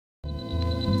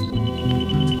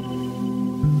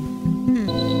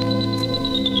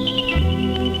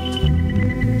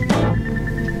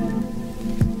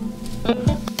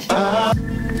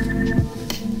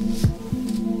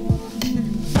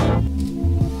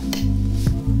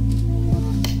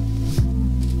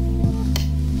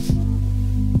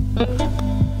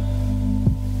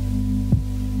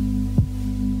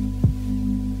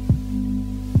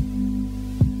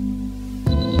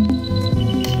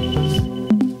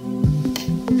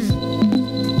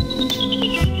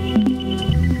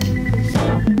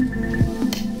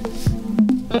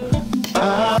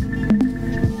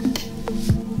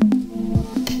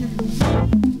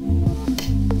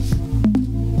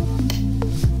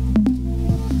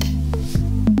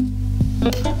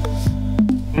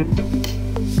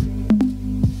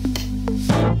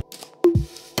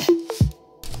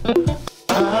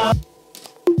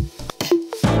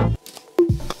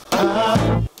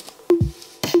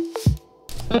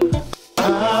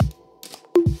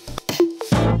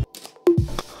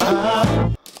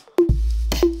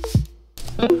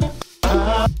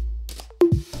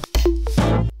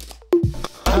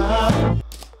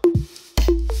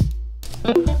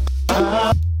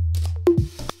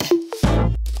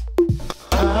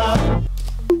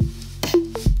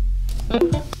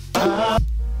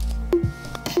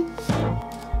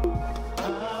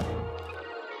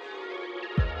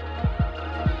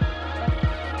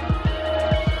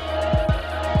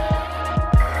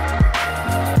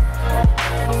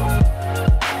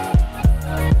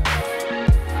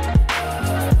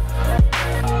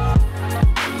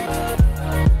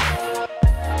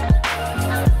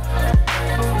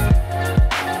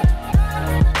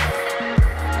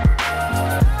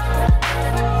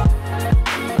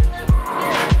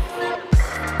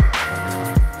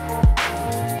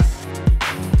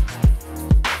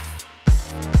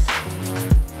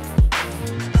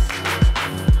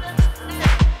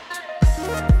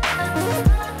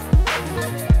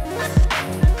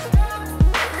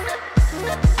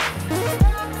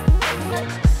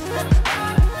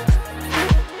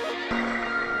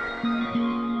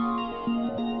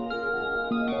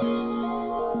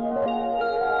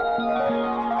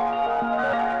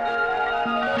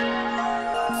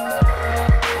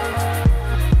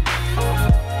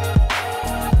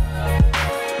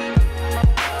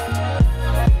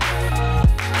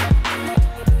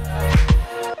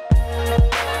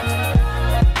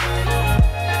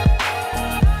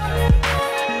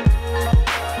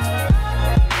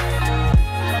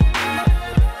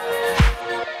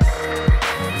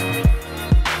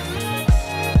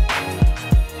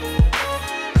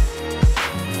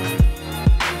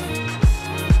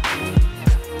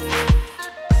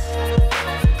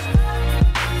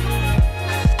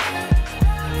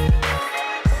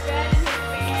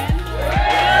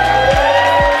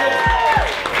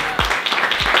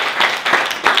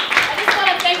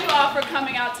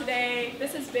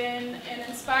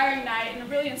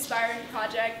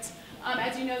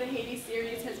As you know, the Haiti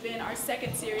series has been our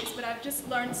second series, but I've just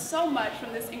learned so much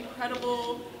from this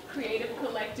incredible creative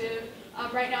collective.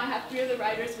 Right now I have 3 of the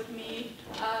writers with me,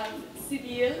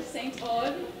 Sibyl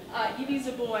Saint-Aude, Evie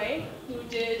Zaboy, who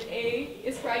did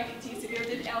Sibyl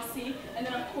did Elsie, and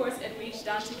then of course Edwidge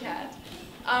Danticat.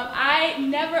 I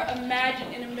never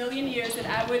imagined in a million years that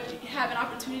I would have an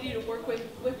opportunity to work with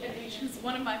Edwidge, who's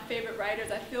one of my favorite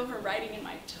writers. I feel her writing in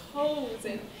my toes,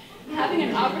 and having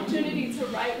an opportunity to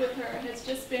write with her has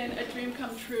just been a dream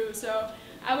come true. So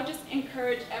I would just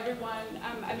encourage everyone.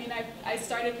 I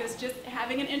started this just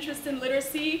having an interest in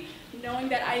literacy, knowing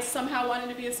that I somehow wanted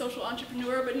to be a social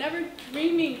entrepreneur, but never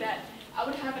dreaming that I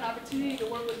would have an opportunity to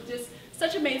work with just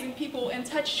such amazing people and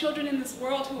touch children in this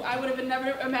world who I would have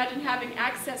never imagined having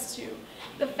access to.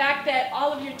 The fact that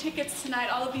all of your tickets tonight,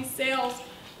 all of these sales,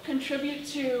 contribute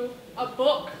to a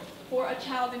book for a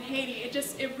child in Haiti,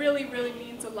 it really, really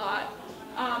means a lot.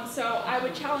 So I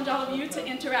would challenge all of you to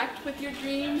interact with your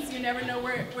dreams. You never know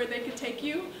where they could take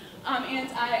you. And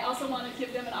I also want to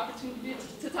give them an opportunity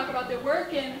to talk about their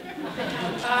work. And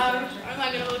I'm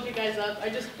not going to hold you guys up. I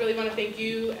just really want to thank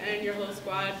you and your whole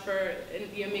squad for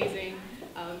the amazing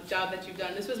job that you've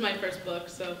done. This was my first book,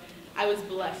 so I was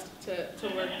blessed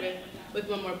to work with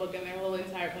One More Book and their whole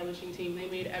entire publishing team. They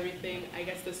made everything, I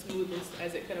guess, the smoothest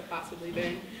as it could have possibly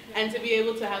been. And to be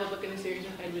able to have a book in the series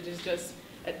with Edwidge is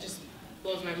it just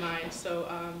blows my mind. So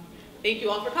thank you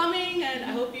all for coming, and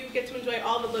I hope you get to enjoy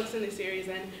all the books in the series.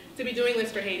 And to be doing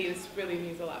this for Haiti, this really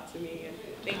means a lot to me. And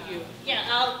thank you. Yeah,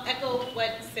 I'll echo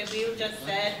what Sibyl just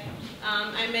said.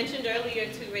 I mentioned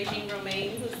earlier to Regine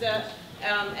Romaine, who's the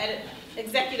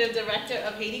executive director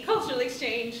of Haiti Cultural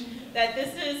Exchange, that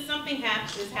this is something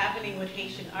is happening with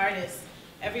Haitian artists.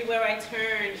 Everywhere I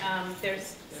turn,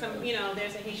 there's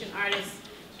a Haitian artist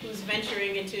who's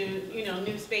venturing into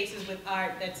new spaces with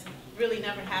art that's really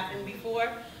never happened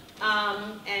before.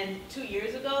 And 2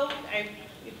 years ago, it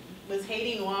was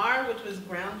Haiti Noir, which was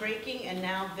groundbreaking, and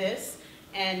now this.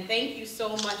 And thank you so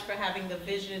much for having the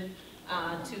vision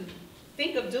to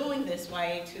think of doing this,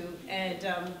 YA2. And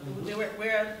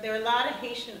there are a lot of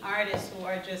Haitian artists who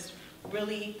are just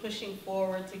really pushing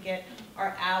forward to get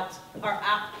our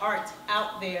art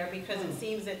out there, because it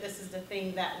seems that this is the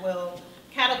thing that will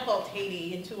catapult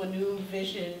Haiti into a new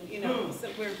vision. So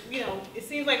it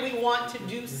seems like we want to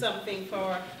do something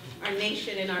for our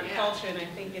nation and our culture, and I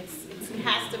think it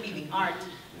has to be the art,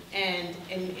 and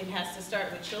it has to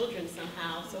start with children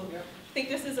somehow. So I think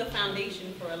this is a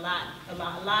foundation for a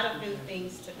lot of new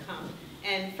things to come.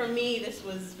 And for me, this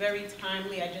was very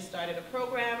timely. I just started a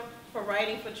program for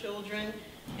writing for children,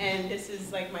 and this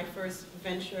is like my first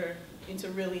venture into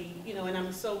really, you know, and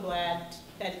I'm so glad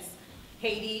that it's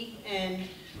Haiti, and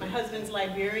my husband's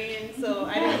Liberian, so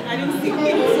I didn't see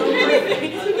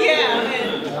it. Yeah,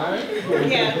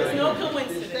 and yeah, it was no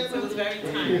coincidence. It was very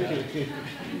timely.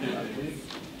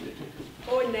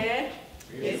 Onet.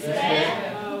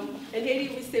 In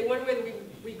Haiti, we say, one way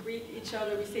we greet each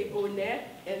other, we say Onet,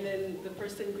 and then the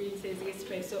person greeting says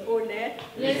respect. So Onet.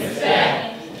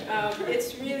 Respect.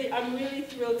 It's really, I'm really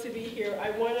thrilled to be here.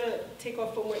 I want to take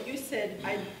off from what you said.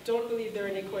 I don't believe there are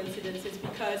any coincidences,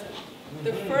 because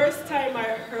the first time I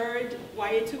heard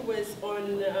Waitu was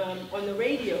on the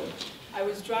radio. I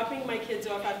was dropping my kids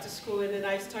off after school, and then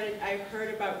I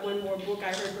heard about One More Book.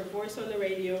 I heard her voice on the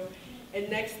radio. And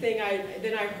next thing, I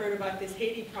heard about this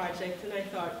Haiti project, and I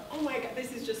thought, oh my God,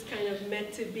 this is just kind of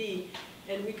meant to be.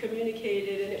 And we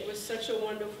communicated, and it was such a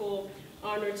wonderful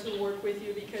honor to work with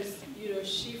you, because, you know,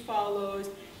 she follows,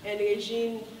 and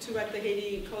Regine, too, at the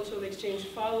Haiti Cultural Exchange,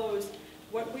 follows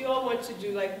what we all want to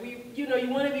do. Like, you know, you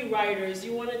want to be writers,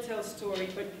 you want to tell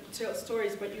stories,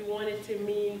 but you want it to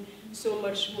mean so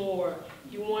much more.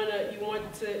 You want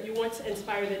to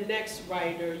inspire the next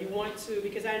writer. You want to,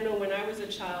 because I know when I was a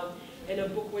child and a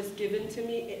book was given to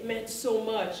me, it meant so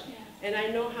much. And I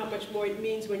know how much more it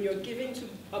means when you're giving to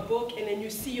a book and then you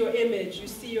see your image, you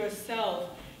see yourself,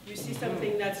 you see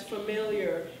something that's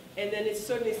familiar. And then it's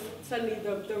suddenly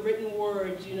the written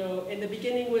word, you know. In the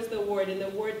beginning was the word, and the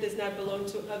word does not belong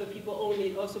to other people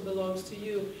only, it also belongs to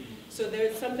you. So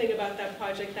there's something about that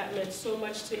project that meant so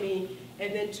much to me.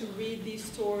 And then to read these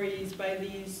stories by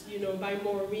these, you know, by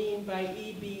Maureen, by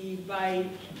E.B., by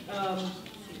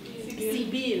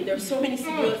Sibyl. There's so many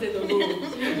Sibyls in the room.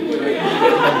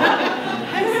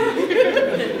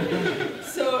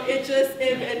 So it just,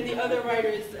 and the other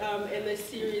writers in the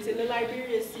series, in the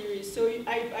Liberia series. So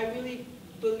I really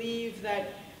believe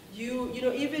that you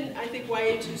know, even I think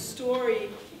Waitu's story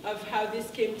of how this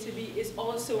came to be is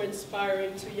also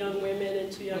inspiring to young women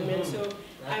and to young men. So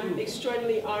I'm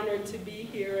extraordinarily honored to be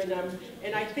here,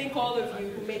 and I thank all of you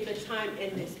who made the time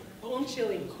in this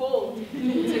bone-chilling cold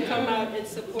to come out and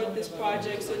support this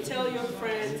project. So tell your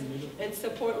friends and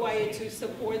support Waitu,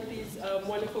 support these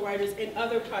wonderful writers and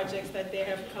other projects that they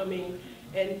have coming.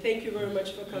 And thank you very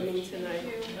much for coming tonight.